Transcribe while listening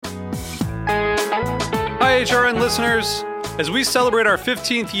HRN listeners. As we celebrate our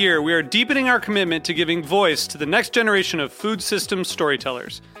 15th year, we are deepening our commitment to giving voice to the next generation of food systems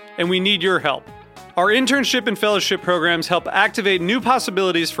storytellers, and we need your help. Our internship and fellowship programs help activate new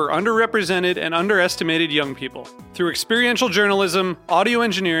possibilities for underrepresented and underestimated young people through experiential journalism, audio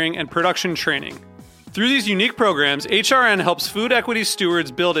engineering, and production training. Through these unique programs, HRN helps food equity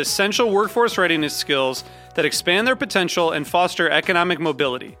stewards build essential workforce readiness skills that expand their potential and foster economic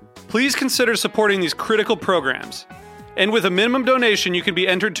mobility. Please consider supporting these critical programs. And with a minimum donation, you can be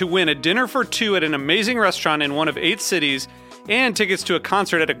entered to win a dinner for two at an amazing restaurant in one of 8 cities and tickets to a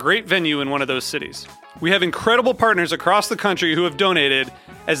concert at a great venue in one of those cities. We have incredible partners across the country who have donated,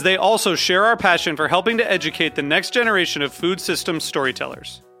 as they also share our passion for helping to educate the next generation of food systems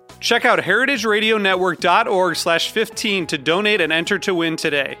storytellers. Check out heritageradionetwork.org/15 to donate and enter to win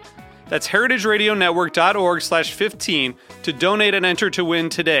today. That's heritageradionetwork.org/15 to donate and enter to win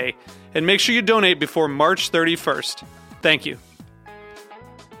today. And make sure you donate before March 31st. Thank you.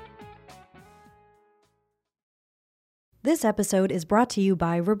 This episode is brought to you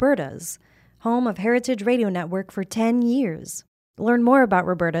by Roberta's, home of Heritage Radio Network for 10 years. Learn more about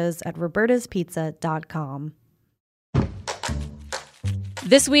Roberta's at robertaspizza.com.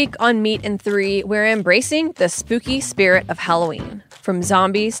 This week on Meat and Three, we're embracing the spooky spirit of Halloween, from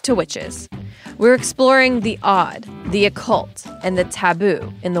zombies to witches. We're exploring the odd, the occult, and the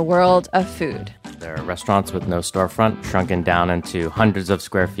taboo in the world of food. There are restaurants with no storefront, shrunken down into hundreds of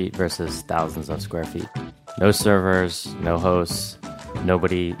square feet versus thousands of square feet. No servers, no hosts,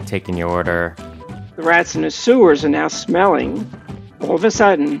 nobody taking your order. The rats in the sewers are now smelling, all of a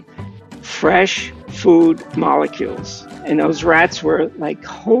sudden, fresh food molecules. And those rats were like,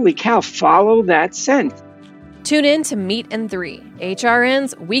 holy cow, follow that scent. Tune in to Meat and Three,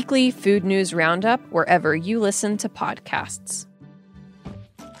 HRN's weekly food news roundup, wherever you listen to podcasts.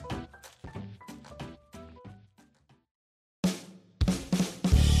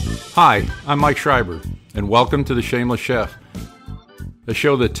 Hi, I'm Mike Schreiber, and welcome to The Shameless Chef, a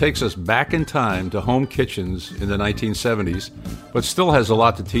show that takes us back in time to home kitchens in the 1970s, but still has a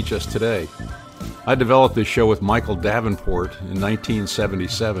lot to teach us today. I developed this show with Michael Davenport in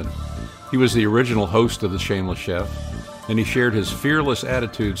 1977. He was the original host of The Shameless Chef, and he shared his fearless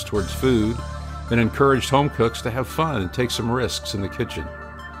attitudes towards food and encouraged home cooks to have fun and take some risks in the kitchen.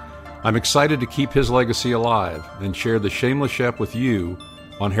 I'm excited to keep his legacy alive and share The Shameless Chef with you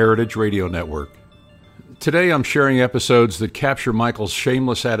on Heritage Radio Network. Today I'm sharing episodes that capture Michael's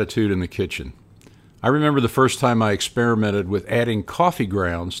shameless attitude in the kitchen. I remember the first time I experimented with adding coffee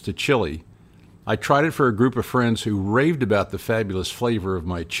grounds to chili. I tried it for a group of friends who raved about the fabulous flavor of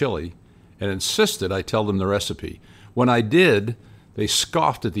my chili and insisted I tell them the recipe. When I did, they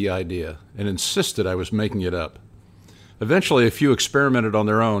scoffed at the idea and insisted I was making it up. Eventually, a few experimented on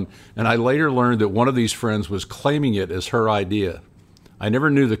their own, and I later learned that one of these friends was claiming it as her idea. I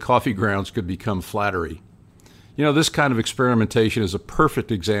never knew that coffee grounds could become flattery. You know, this kind of experimentation is a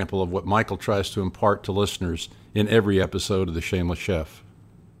perfect example of what Michael tries to impart to listeners in every episode of The Shameless Chef.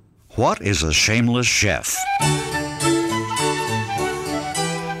 What is a shameless chef?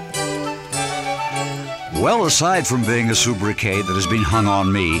 Well, aside from being a sobriquet that has been hung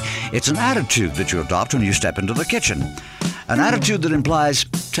on me, it's an attitude that you adopt when you step into the kitchen. An attitude that implies,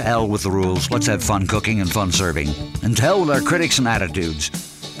 to hell with the rules, let's have fun cooking and fun serving. And to hell with our critics and attitudes.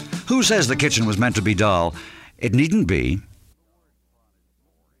 Who says the kitchen was meant to be dull? It needn't be.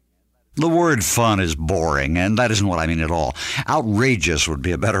 The word fun is boring, and that isn't what I mean at all. Outrageous would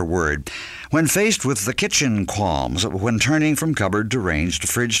be a better word. When faced with the kitchen qualms, when turning from cupboard to range to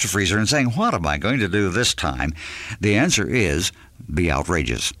fridge to freezer and saying, what am I going to do this time? The answer is, be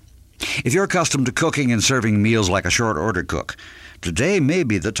outrageous. If you're accustomed to cooking and serving meals like a short order cook, today may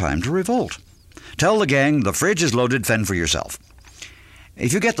be the time to revolt. Tell the gang the fridge is loaded, fend for yourself.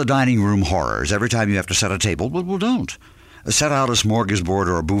 If you get the dining room horrors every time you have to set a table, well, don't. Set out a smorgasbord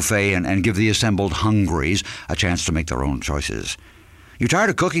or a buffet and give the assembled hungries a chance to make their own choices. You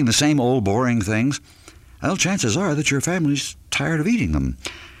tired of cooking the same old boring things? Well, chances are that your family's tired of eating them.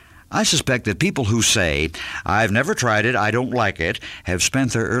 I suspect that people who say, I've never tried it, I don't like it, have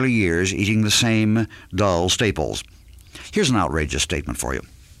spent their early years eating the same dull staples. Here's an outrageous statement for you.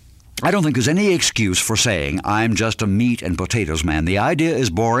 I don't think there's any excuse for saying, I'm just a meat and potatoes man. The idea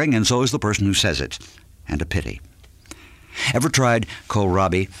is boring, and so is the person who says it. And a pity. Ever tried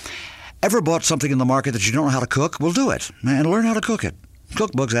kohlrabi? Ever bought something in the market that you don't know how to cook? Well, do it, and learn how to cook it.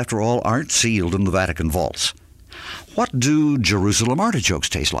 Cookbooks, after all, aren't sealed in the Vatican vaults. What do Jerusalem artichokes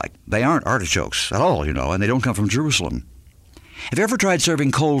taste like? They aren't artichokes at all, you know, and they don't come from Jerusalem. Have you ever tried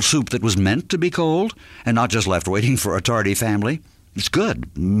serving cold soup that was meant to be cold, and not just left waiting for a tardy family? It's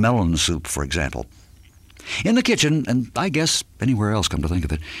good. Melon soup, for example. In the kitchen, and I guess anywhere else, come to think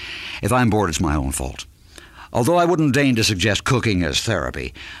of it, if I'm bored, it's my own fault. Although I wouldn't deign to suggest cooking as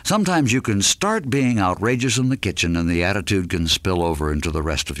therapy, sometimes you can start being outrageous in the kitchen and the attitude can spill over into the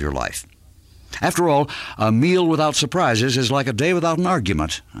rest of your life. After all, a meal without surprises is like a day without an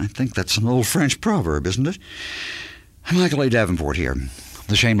argument. I think that's an old French proverb, isn't it? Michael A. Davenport here,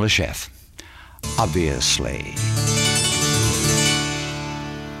 the Shameless Chef. Obviously.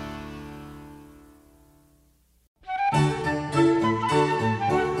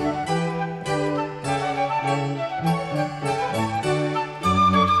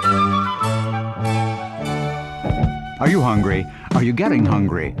 Are you hungry? Are you getting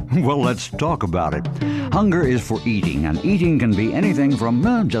hungry? Well, let's talk about it. Hunger is for eating, and eating can be anything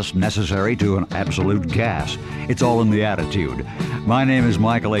from just necessary to an absolute gas. It's all in the attitude. My name is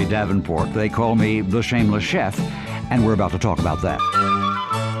Michael A. Davenport. They call me the Shameless Chef, and we're about to talk about that.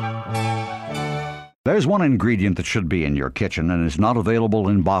 There's one ingredient that should be in your kitchen and is not available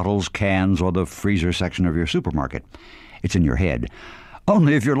in bottles, cans, or the freezer section of your supermarket. It's in your head.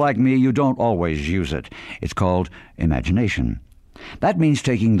 Only if you're like me, you don't always use it. It's called imagination. That means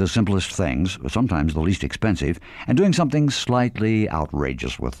taking the simplest things, sometimes the least expensive, and doing something slightly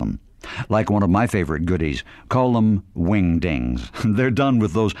outrageous with them. Like one of my favorite goodies, call them wing-dings. They're done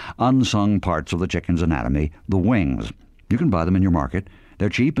with those unsung parts of the chicken's anatomy, the wings. You can buy them in your market. They're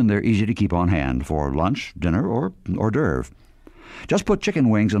cheap and they're easy to keep on hand for lunch, dinner, or hors d'oeuvre. Just put chicken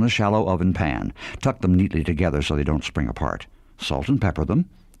wings in a shallow oven pan. Tuck them neatly together so they don't spring apart. Salt and pepper them.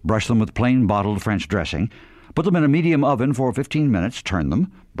 Brush them with plain bottled French dressing. Put them in a medium oven for 15 minutes. Turn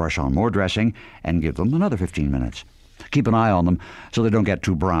them. Brush on more dressing. And give them another 15 minutes. Keep an eye on them so they don't get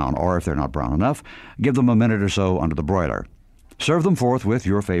too brown. Or if they're not brown enough, give them a minute or so under the broiler. Serve them forth with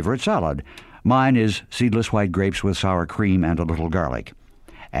your favorite salad. Mine is seedless white grapes with sour cream and a little garlic.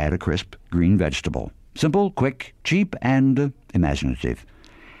 Add a crisp green vegetable. Simple, quick, cheap, and imaginative.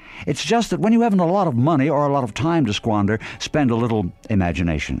 It's just that when you haven't a lot of money or a lot of time to squander, spend a little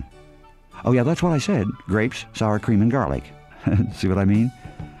imagination. Oh yeah, that's what I said. Grapes, sour cream, and garlic. See what I mean?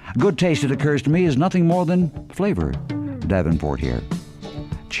 Good taste, it occurs to me, is nothing more than flavor. Davenport here.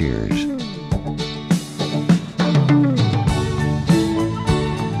 Cheers.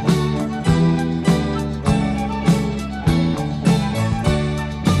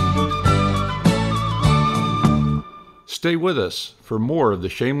 Stay with us for more of The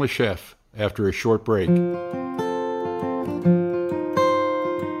Shameless Chef after a short break.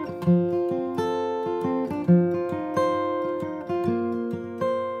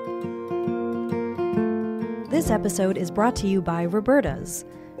 This episode is brought to you by Roberta's,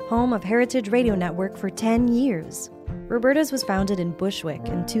 home of Heritage Radio Network for 10 years. Roberta's was founded in Bushwick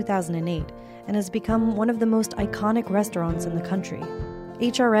in 2008 and has become one of the most iconic restaurants in the country.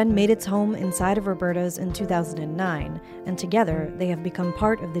 HRN made its home inside of Roberta's in 2009, and together they have become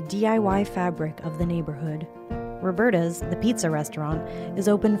part of the DIY fabric of the neighborhood. Roberta's, the pizza restaurant, is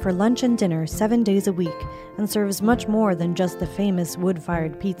open for lunch and dinner 7 days a week and serves much more than just the famous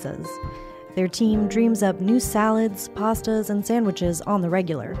wood-fired pizzas. Their team dreams up new salads, pastas, and sandwiches on the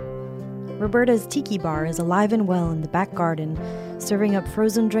regular. Roberta's Tiki Bar is alive and well in the back garden, serving up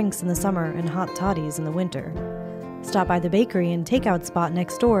frozen drinks in the summer and hot toddies in the winter. Stop by the bakery and takeout spot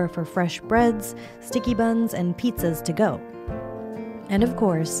next door for fresh breads, sticky buns, and pizzas to go. And of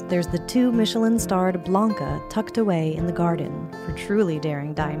course, there's the 2 Michelin-starred Blanca tucked away in the garden for truly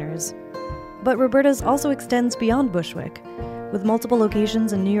daring diners. But Roberta's also extends beyond Bushwick, with multiple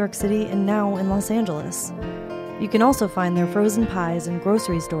locations in New York City and now in Los Angeles. You can also find their frozen pies in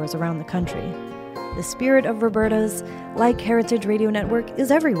grocery stores around the country. The spirit of Roberta's, like Heritage Radio Network, is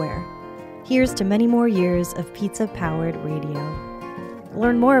everywhere. Here's to many more years of pizza-powered radio.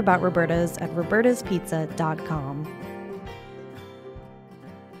 Learn more about Roberta's at robertaspizza.com.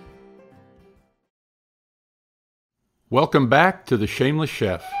 Welcome back to The Shameless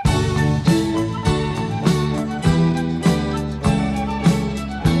Chef.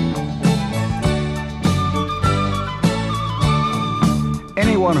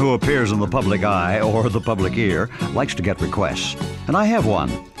 Anyone who appears in the public eye or the public ear likes to get requests. And I have one.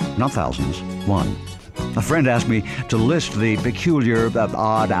 Not thousands. One. A friend asked me to list the peculiar,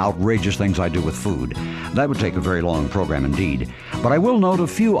 odd, outrageous things I do with food. That would take a very long program indeed. But I will note a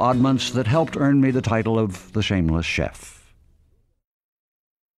few oddments that helped earn me the title of the Shameless Chef.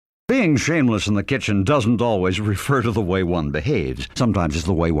 Being shameless in the kitchen doesn't always refer to the way one behaves. Sometimes it's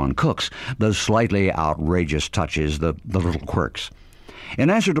the way one cooks, the slightly outrageous touches, the little quirks. In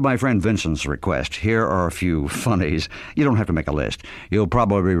answer to my friend Vincent's request, here are a few funnies. You don't have to make a list. You'll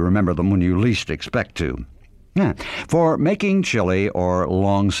probably remember them when you least expect to. Yeah. For making chili or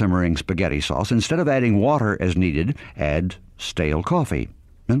long-simmering spaghetti sauce, instead of adding water as needed, add stale coffee.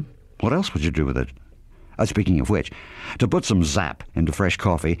 And what else would you do with it? Speaking of which, to put some zap into fresh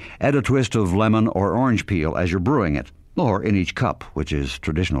coffee, add a twist of lemon or orange peel as you're brewing it, or in each cup, which is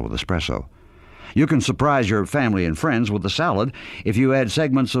traditional with espresso. You can surprise your family and friends with the salad if you add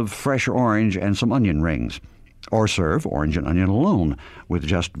segments of fresh orange and some onion rings, or serve orange and onion alone with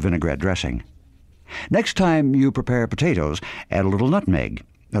just vinaigrette dressing. Next time you prepare potatoes, add a little nutmeg,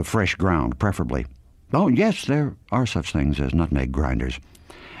 fresh ground preferably. Oh, yes, there are such things as nutmeg grinders.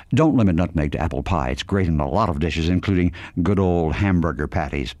 Don't limit nutmeg to apple pie. It's great in a lot of dishes, including good old hamburger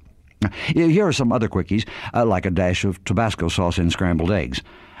patties. Here are some other quickies, like a dash of Tabasco sauce in scrambled eggs,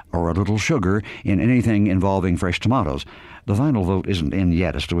 or a little sugar in anything involving fresh tomatoes. The final vote isn't in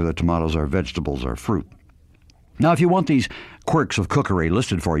yet as to whether tomatoes are vegetables or fruit. Now, if you want these quirks of cookery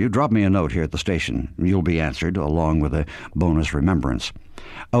listed for you, drop me a note here at the station. You'll be answered, along with a bonus remembrance.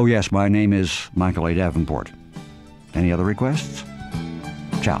 Oh, yes, my name is Michael A. Davenport. Any other requests?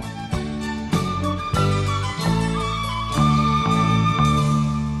 Ciao.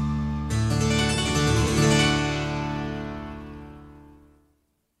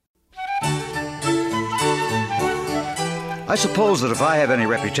 I suppose that if I have any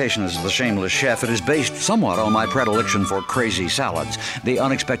reputation as the shameless chef, it is based somewhat on my predilection for crazy salads, the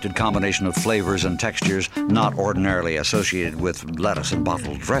unexpected combination of flavors and textures not ordinarily associated with lettuce and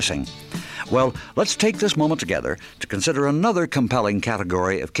bottled dressing. Well, let's take this moment together to consider another compelling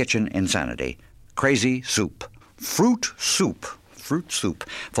category of kitchen insanity: crazy soup. Fruit soup. Fruit soup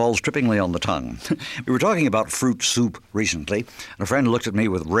falls trippingly on the tongue. We were talking about fruit soup recently, and a friend looked at me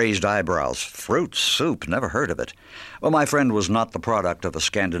with raised eyebrows. Fruit soup? Never heard of it. Well, my friend was not the product of a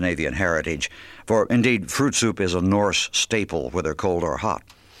Scandinavian heritage, for indeed fruit soup is a Norse staple, whether cold or hot.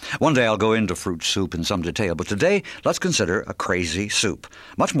 One day I'll go into fruit soup in some detail, but today let's consider a crazy soup,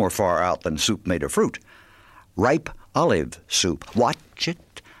 much more far out than soup made of fruit. Ripe olive soup. Watch it.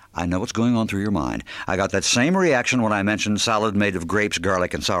 I know what's going on through your mind. I got that same reaction when I mentioned salad made of grapes,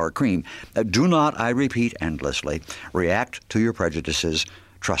 garlic, and sour cream. Do not, I repeat endlessly, react to your prejudices.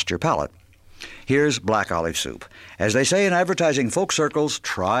 Trust your palate. Here's black olive soup. As they say in advertising folk circles,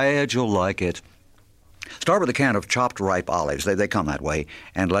 try it, you'll like it. Start with a can of chopped ripe olives. They come that way,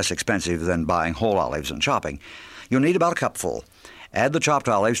 and less expensive than buying whole olives and chopping. You'll need about a cupful. Add the chopped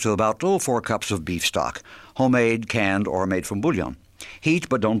olives to about 4 cups of beef stock, homemade, canned, or made from bouillon. Heat,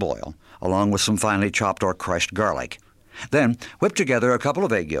 but don't boil, along with some finely chopped or crushed garlic. Then whip together a couple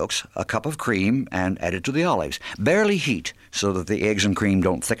of egg yolks, a cup of cream, and add it to the olives. Barely heat so that the eggs and cream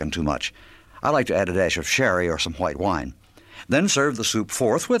don't thicken too much. I like to add a dash of sherry or some white wine. Then serve the soup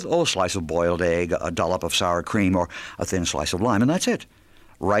forth with a slice of boiled egg, a dollop of sour cream, or a thin slice of lime, and that's it.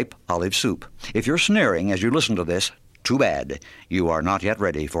 Ripe olive soup. If you're sneering as you listen to this, too bad. You are not yet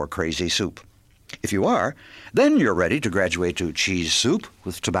ready for crazy soup. If you are, then you're ready to graduate to cheese soup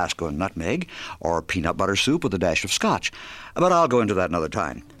with Tabasco and nutmeg, or peanut butter soup with a dash of scotch. But I'll go into that another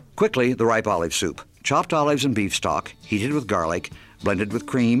time. Quickly, the ripe olive soup. Chopped olives and beef stock, heated with garlic, blended with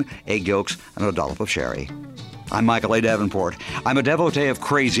cream, egg yolks, and a dollop of sherry. I'm Michael A. Davenport. I'm a devotee of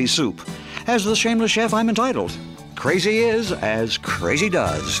crazy soup. As the shameless chef, I'm entitled. Crazy is as crazy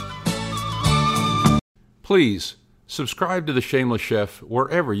does. Please subscribe to The Shameless Chef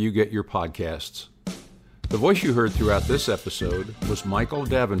wherever you get your podcasts. The voice you heard throughout this episode was Michael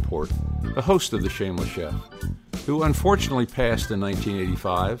Davenport, the host of The Shameless Chef, who unfortunately passed in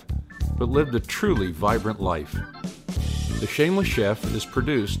 1985, but lived a truly vibrant life. The Shameless Chef is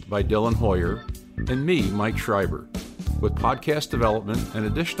produced by Dylan Hoyer and me, Mike Schreiber, with podcast development and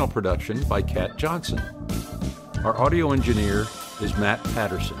additional production by Kat Johnson. Our audio engineer is Matt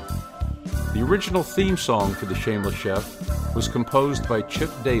Patterson. The original theme song for The Shameless Chef was composed by Chip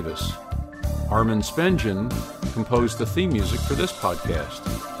Davis. Armin Spengen composed the theme music for this podcast.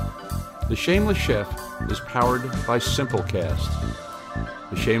 The Shameless Chef is powered by Simplecast.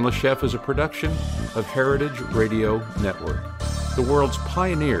 The Shameless Chef is a production of Heritage Radio Network, the world's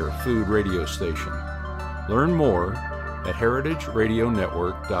pioneer food radio station. Learn more at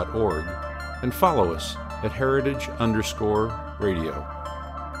heritageradionetwork.org and follow us at heritage_radio.